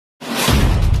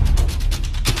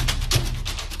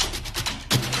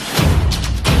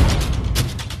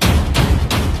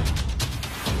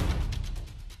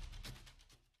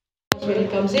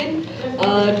comes in.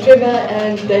 Trevor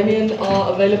and Damian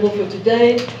are available for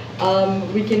today.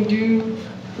 We can do.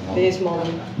 There's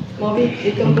Marvin. Marvin,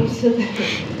 you can come sit.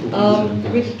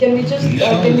 Can we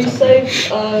save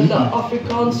the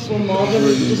Afrikaans for Marvin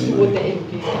just toward the end,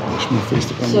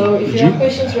 please? So if you have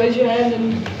questions, raise your hand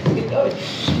and get going.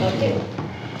 Okay.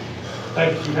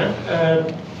 Thank you, man.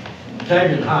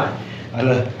 Damian, hi.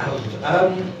 Hello.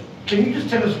 Can you just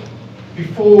tell us,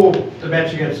 before the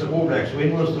match against the All Blacks,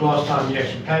 when was the last time you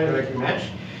actually played a rugby match?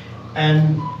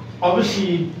 And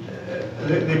obviously,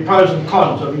 the pros and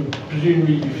cons. I mean,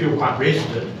 presumably you feel quite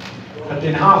rested, but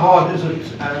then how hard is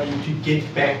it to get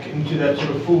back into that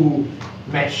sort of full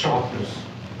match sharpness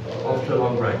after a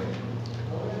long break?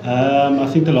 I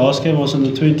think the last game was on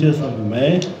the 20th of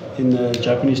May in the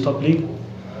Japanese top league,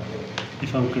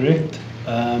 if I'm correct.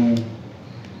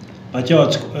 But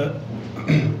yeah,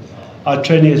 our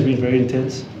training has been very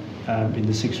intense in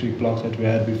the 6-week block that we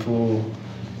had before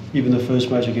even the first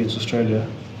match against Australia,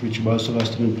 which most of us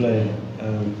didn't play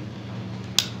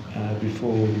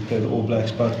before we played the All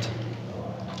Blacks. But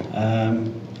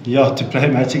yeah, to play a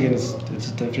match again, it's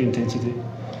a different intensity.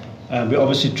 We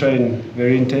obviously train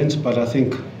very intense, but I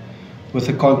think with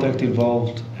the contact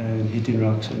involved and hitting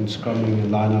rucks and scrumming and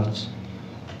lineouts,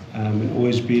 and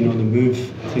always being on the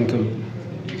move, I think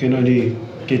you can only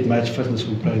get match fitness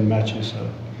from playing matches. So,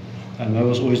 that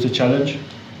was always the challenge.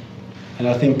 And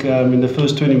I think in the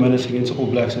first 20 minutes against All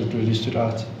Blacks, it really stood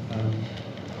out.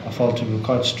 I felt we were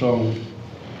quite strong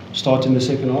start in the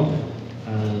second half.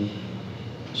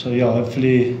 So yeah,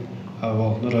 hopefully,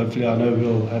 well, not hopefully, I know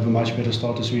we'll have a much better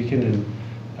start this weekend,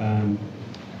 and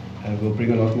we'll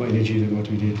bring a lot more energy than what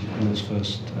we did in those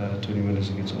first 20 minutes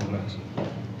against All Blacks.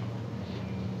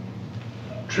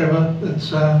 Trevor,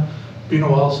 it's been a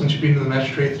while since you've been in the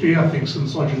match tray 3, I think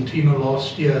since Argentina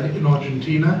last year in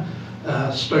Argentina.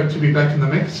 Stoked to be back in the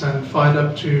mix and fired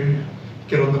up to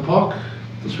get on the park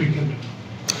this weekend.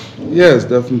 Yes,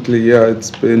 definitely. Yeah,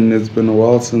 it's been a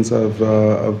while since I've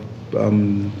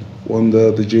won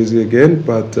the jersey again,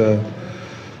 but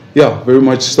yeah, very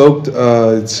much stoked.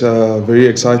 It's very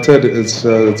excited. It's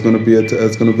going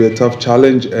to be a tough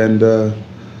challenge, and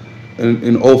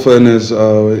in all fairness,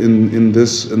 in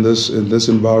this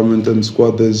environment and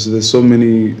squad, there's so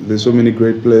many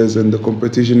great players, and the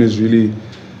competition is really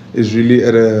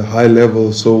at a high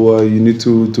level. So you need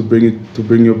to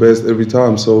bring your best every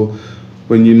time. So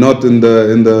when you're not in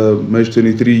the match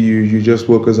 23, you just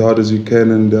work as hard as you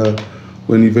can, and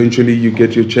when eventually you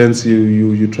get your chance,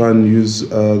 you try and use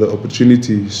the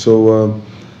opportunity. So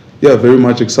yeah, very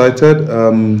much excited.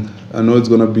 I know it's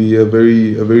going to be a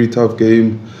very tough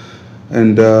game,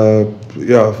 and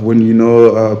yeah, when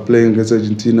playing against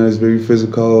Argentina is very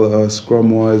physical, scrum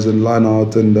wise and line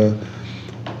out, and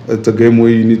it's a game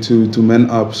where you need to man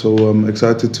up. So I'm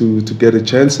excited to get a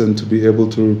chance and to be able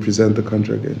to represent the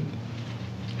country again.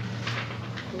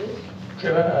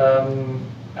 Trevor,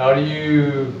 how do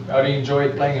you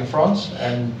enjoy playing in France,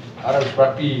 and how does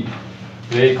rugby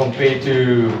there compare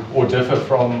to or differ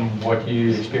from what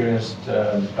you experienced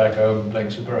back home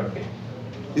playing Super Rugby?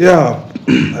 Yeah,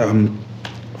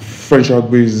 French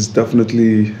rugby is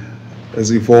definitely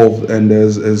has evolved and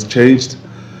has changed.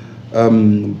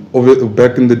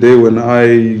 Back in the day when I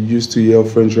used to hear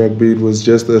French rugby, it was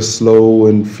just a slow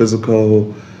and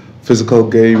physical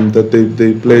game that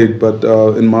they played. But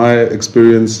in my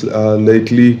experience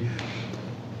lately,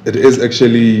 it is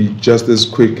actually just as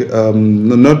quick,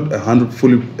 not 100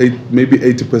 fully, maybe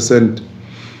 80%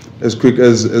 as quick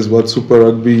as what Super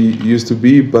Rugby used to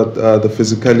be. But the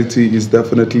physicality is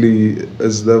definitely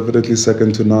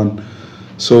second to none.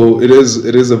 So it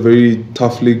is a very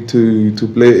tough league to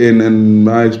play in, and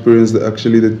my experience,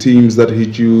 actually the teams that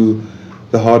hit you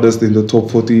the hardest in the top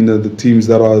 14 are the teams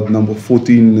that are number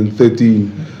 14 and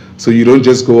 13. So you don't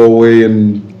just go away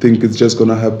and think it's just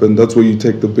gonna happen. That's where you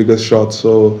take the biggest shot.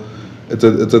 So it's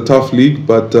a tough league,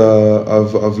 but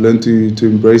I've learned to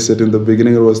embrace it. In the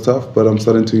beginning it was tough, but I'm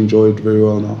starting to enjoy it very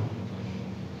well now.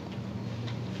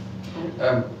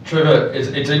 Trevor,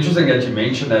 it's interesting that you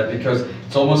mentioned that, because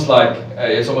it's almost like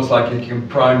you can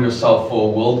prime yourself for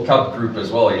a World Cup group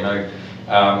as well. You know,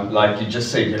 like you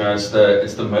just said, you know, it's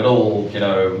the middle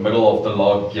of the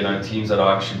log. You know, teams that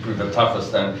are actually prove the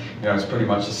toughest, and you know, it's pretty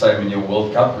much the same in your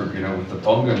World Cup group. You know, with the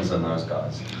Tongans and those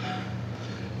guys.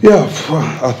 Yeah,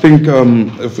 I think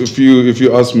if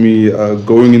you ask me,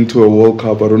 going into a World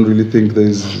Cup, I don't really think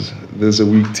there's a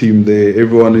weak team there.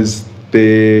 Everyone is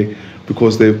there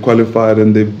because they've qualified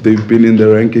and they've been in the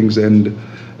rankings,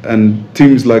 and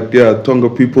teams like Tonga,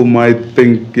 people might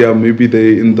think maybe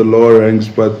they're in the lower ranks,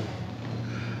 but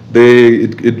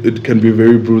it can be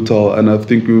very brutal, and I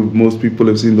think most people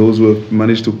have seen those who have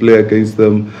managed to play against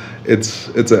them. It's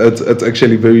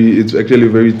actually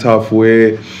very tough.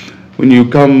 Where when you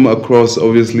come across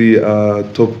obviously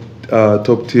top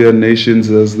tier nations,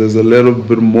 there's a little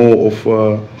bit more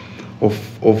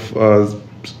of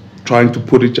trying to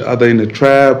put each other in a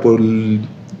trap or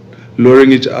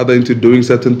luring each other into doing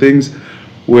certain things,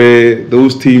 where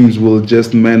those teams will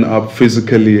just man up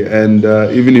physically, and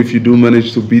even if you do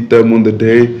manage to beat them on the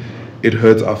day, it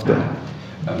hurts after.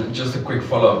 Just a quick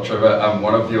follow-up, Trevor.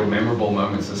 One of your memorable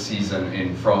moments this season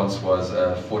in France was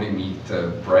a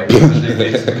 40-meter break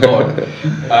against God,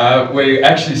 where you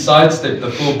actually sidestepped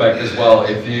the fullback as well.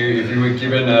 If you were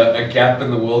given a gap in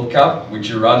the World Cup, would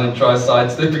you run and try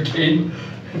sidestep again?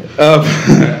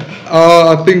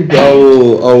 I think I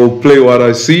will play what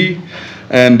I see.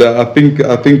 And I think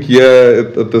yeah,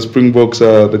 at the Springboks,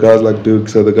 the guys like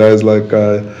Dukes, the guys like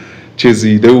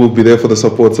Chizzy, they will be there for the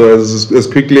support. So as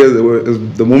quickly as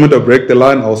the moment I break the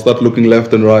line, I'll start looking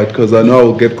left and right, because I know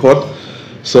I'll get caught.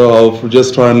 So I'll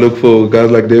just try and look for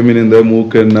guys like Damian and them who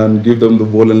can give them the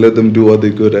ball and let them do what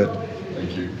they're good at.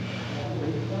 Thank you.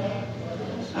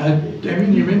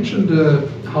 Damian, you mentioned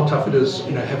how tough it is,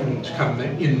 having to come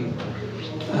in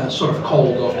sort of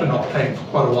cold after not playing for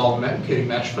quite a while, getting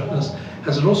match fitness.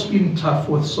 Has it also been tough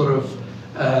with sort of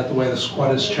the way the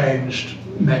squad has changed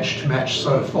match to match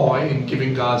so far, in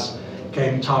giving guys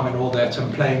game time and all that,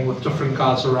 and playing with different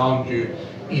guys around you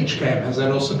each game? Has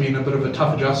that also been a bit of a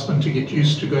tough adjustment to get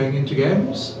used to going into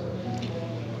games?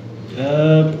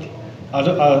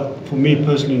 For me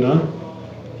personally, no.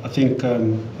 I think a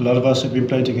lot of us have been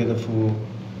playing together for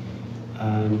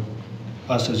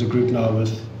us as a group now,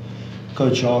 with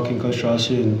Coach Jacques and Coach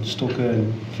Rasi and Stoker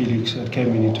and Felix that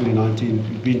came in 2019.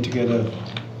 We've been together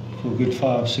for a good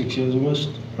 5-6 years almost,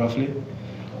 roughly.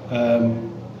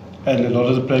 And a lot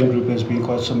of the playing group has been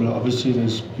quite similar. Obviously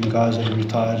there's been guys that have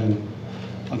retired, and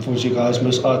unfortunately guys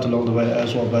miss out along the way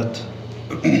as well. But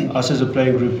us as a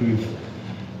playing group,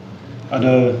 I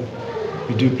know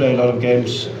we do play a lot of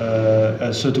games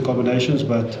as certain combinations,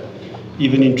 but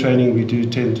even in training we do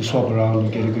tend to swap around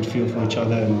and get a good feel for each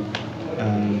other, and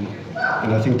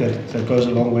I think that goes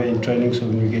a long way in training. So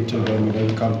when we get to a game, we're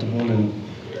very comfortable, and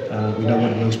we know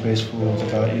what works best for the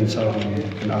guy inside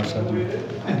and outside.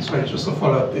 And so just to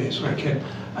follow up there, so I can,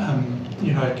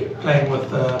 playing with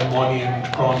Moni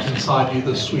and Grant inside you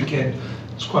this weekend,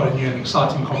 it's quite a new and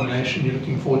exciting combination. You're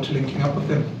looking forward to linking up with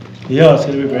them? Yeah, it's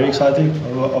going to be very exciting.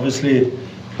 Obviously,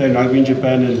 playing rugby in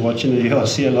Japan and watching the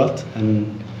URC a lot,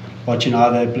 and watching how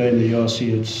they play in the URC,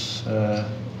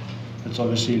 it's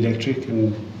obviously electric,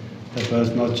 and they're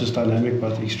both not just dynamic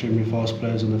but extremely fast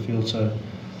players on the field, so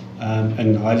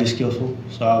and highly skillful.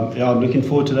 So I'm looking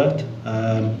forward to that.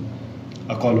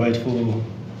 I can't wait for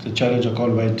the challenge. I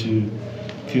can't wait to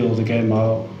feel the game,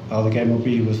 how the game will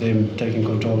be with them taking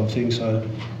control of things. So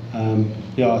I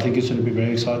think it's going to be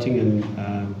very exciting, and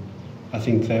I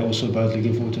think they're also both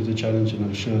looking forward to the challenge, and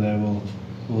I'm sure they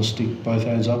will stick both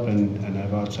hands up and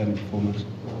have outstanding performance.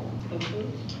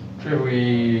 Trevor,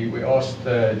 we asked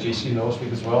Jesse last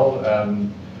week as well.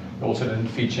 You also didn't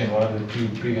feature in one of the 2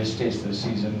 previous tests this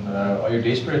season. Are you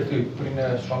desperate to put in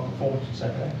a strong performance on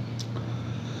Saturday?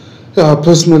 Yeah, I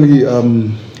personally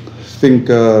think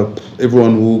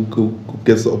everyone who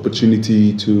gets the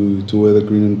opportunity to wear the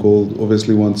green and gold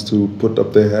obviously wants to put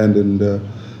up their hand and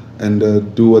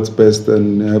do what's best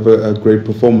and have a great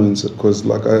performance, because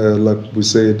like we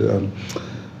said,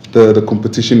 the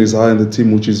competition is high in the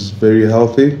team, which is very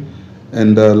healthy.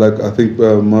 And like I think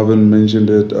Marvin mentioned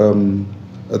it,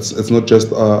 it's not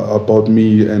just about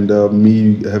me and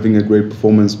me having a great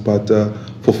performance, but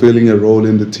fulfilling a role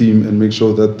in the team and make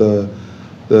sure that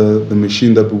the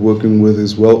machine that we're working with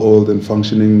is well oiled and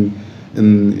functioning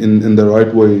in the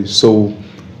right way. So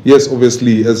yes,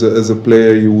 obviously as a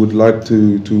player you would like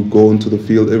to go onto the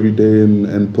field every day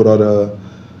and put out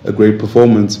a great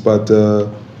performance, but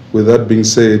with that being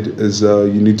said,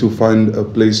 you need to find a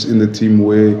place in the team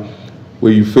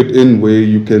where you fit in, where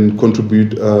you can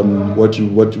contribute what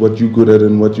you're good at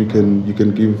and what you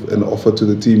can give and offer to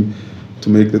the team to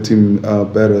make the team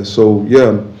better. So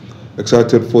yeah,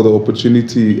 excited for the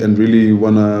opportunity and really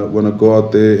wanna go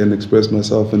out there and express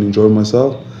myself and enjoy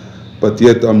myself. But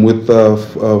yet I'm with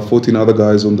 14 other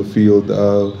guys on the field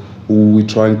who we're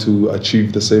trying to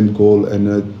achieve the same goal. And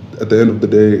at the end of the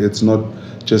day, it's not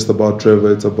just about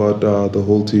Trevor, it's about the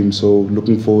whole team. So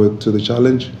looking forward to the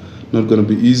challenge. Not going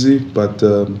to be easy, but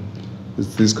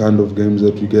it's these kind of games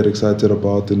that you get excited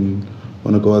about and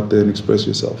want to go out there and express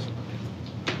yourself.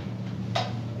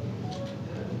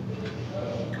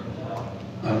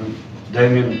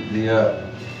 Damian,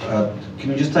 Can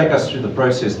you just take us through the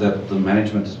process that the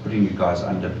management is putting you guys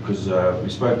under? Because we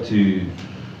spoke to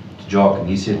Jock, and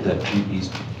he said that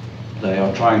they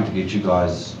are trying to get you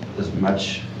guys as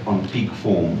much on peak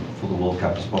form for the World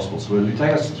Cup as possible. So will you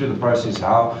take us through the process?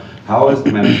 How is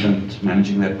the management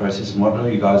managing that process, and what are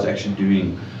you guys actually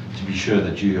doing to be sure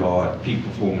that you are at peak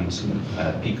performance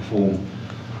and peak form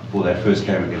for that first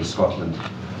game against Scotland,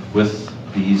 with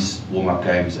these warm-up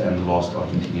games and the last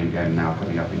Argentinian game now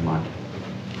coming up in mind?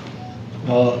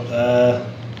 Well,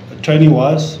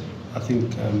 training-wise, I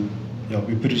think yeah,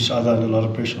 we put each other under a lot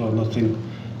of pressure.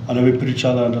 I know we put each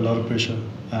other under a lot of pressure.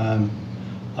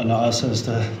 I know us as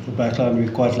the backline,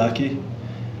 we're quite lucky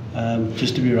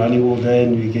just to be running all day,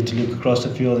 and we get to look across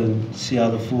the field and see how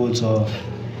the forwards are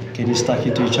getting stuck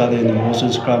into each other in the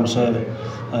Morrison scrum. So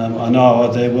I know how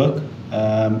hard they work.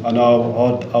 I know how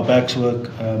hard our backs work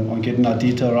on getting our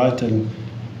detail right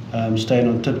and staying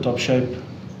on tip-top shape.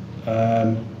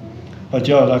 But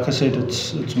yeah, like I said,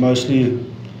 it's mostly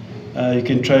you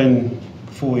can train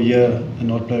for a year and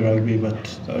not play rugby, but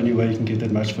the only way you can get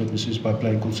that match fitness is by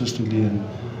playing consistently.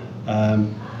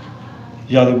 And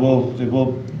yeah, there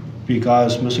will be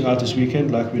guys missing out this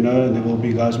weekend, like we know, and there will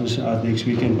be guys missing out next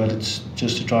weekend. But it's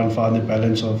just to try and find the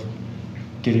balance of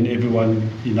getting everyone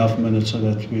enough minutes so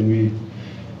that when we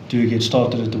do get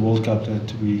started at the World Cup,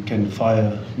 that we can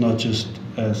fire not just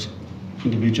as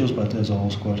individuals but as a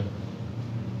whole squad.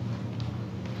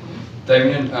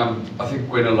 Damian, I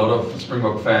think when a lot of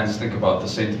Springbok fans think about the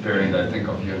centre pairing, they think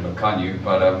of you and Nyakane,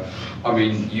 but I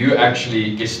mean, you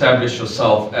actually established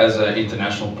yourself as an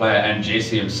international player, and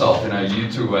Jesse himself, you know,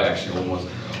 you two were actually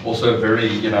also very,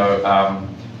 you know,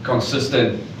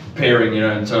 consistent pairing, you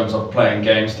know, in terms of playing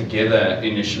games together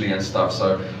initially and stuff.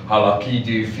 So how lucky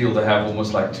do you feel to have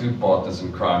almost like two partners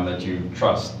in crime that you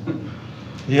trust?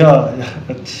 Yeah,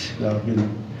 I've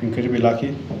been incredibly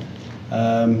lucky.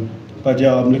 But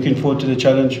yeah, I'm looking forward to the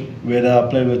challenge, whether I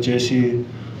play with Jesse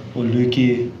or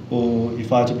Lukey, or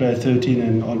if I had to play at 13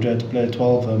 and Andre had to play at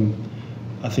 12.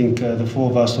 I think the four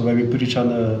of us, the way we put each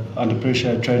other under pressure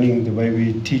at training, the way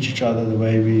we teach each other, the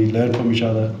way we learn from each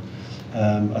other,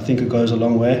 I think it goes a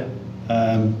long way.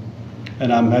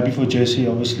 And I'm happy for Jesse.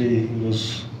 Obviously, he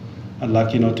was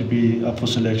unlucky not to be up for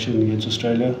selection against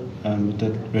Australia with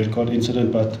that red card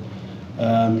incident, but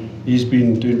he's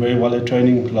been doing very well at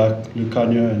training, like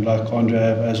Nyakane and like Andre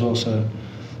have as well. So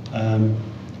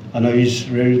I know he's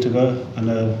ready to go. I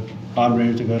know I'm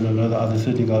ready to go, and I know the other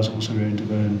 30 guys are also ready to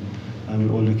go. And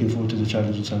we're all looking forward to the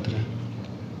challenge on Saturday.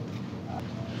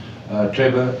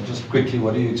 Trevor, just quickly,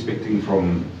 what are you expecting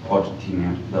from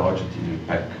Argentina, the Argentinian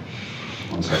pack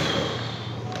on Saturday?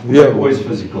 Yeah, they're always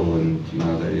physical, and you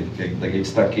know they get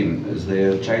stuck in. Is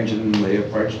there a change in the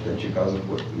approach that you guys have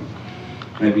worked,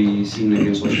 maybe seen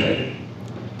against Australia?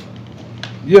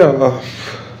 Yeah,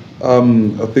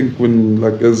 I think when,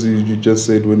 like as you just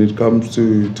said, when it comes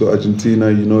to Argentina,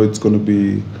 you know, it's going to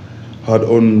be hard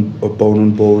on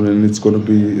bone, and it's going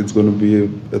to be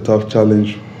a tough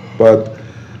challenge. But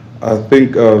I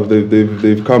think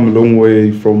they've come a long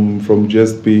way from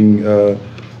just being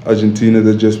Argentina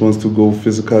that just wants to go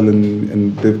physical,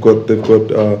 and they've got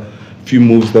a few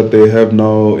moves that they have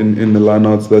now in the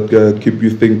lineouts that keep you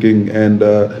thinking, and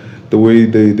the way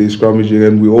they scrummaging,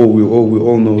 and we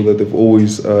all know that they've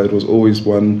always it was always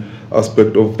one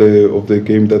aspect of the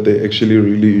game that they actually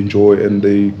really enjoy, and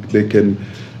they can,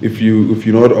 if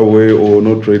you're not aware or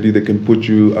not ready, they can put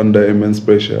you under immense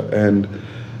pressure. And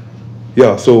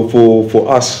yeah, so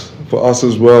for us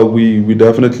as well, we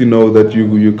definitely know that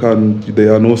you can't. They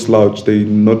are no slouch. They're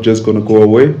not just gonna go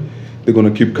away. They're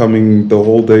gonna keep coming the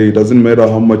whole day. It doesn't matter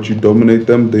how much you dominate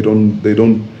them. They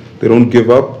don't give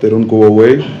up. They don't go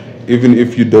away. Even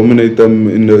if you dominate them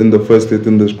in the first hit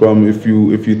in the scrum, if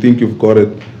you think you've got it,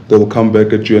 they'll come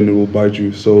back at you and it will bite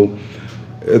you. So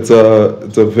it's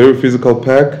a very physical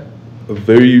pack, a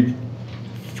very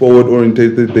forward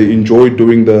orientated. They enjoy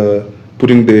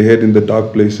putting their head in the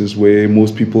dark places where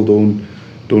most people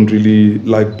don't really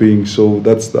like being. So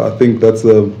I think that's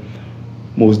the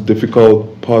most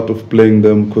difficult part of playing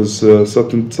them, because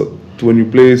when you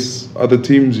play other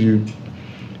teams,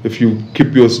 if you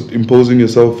keep imposing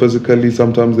yourself physically,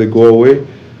 sometimes they go away.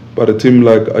 But a team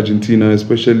like Argentina,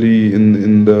 especially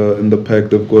in the pack,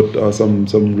 they've got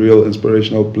some real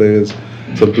inspirational players.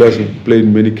 Some players who've played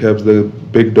many caps. They're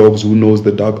big dogs who knows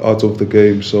the dark arts of the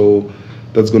game. So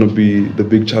that's going to be the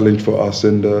big challenge for us,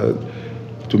 and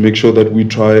to make sure that we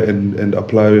try and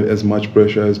apply as much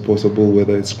pressure as possible,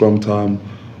 whether it's scrum time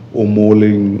or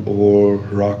mauling or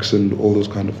rocks and all those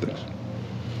kind of things.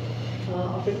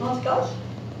 Afrikaans, guys?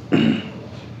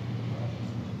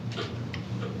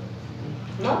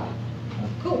 No?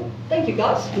 Cool, thank you. you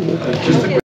guys. Just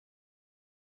a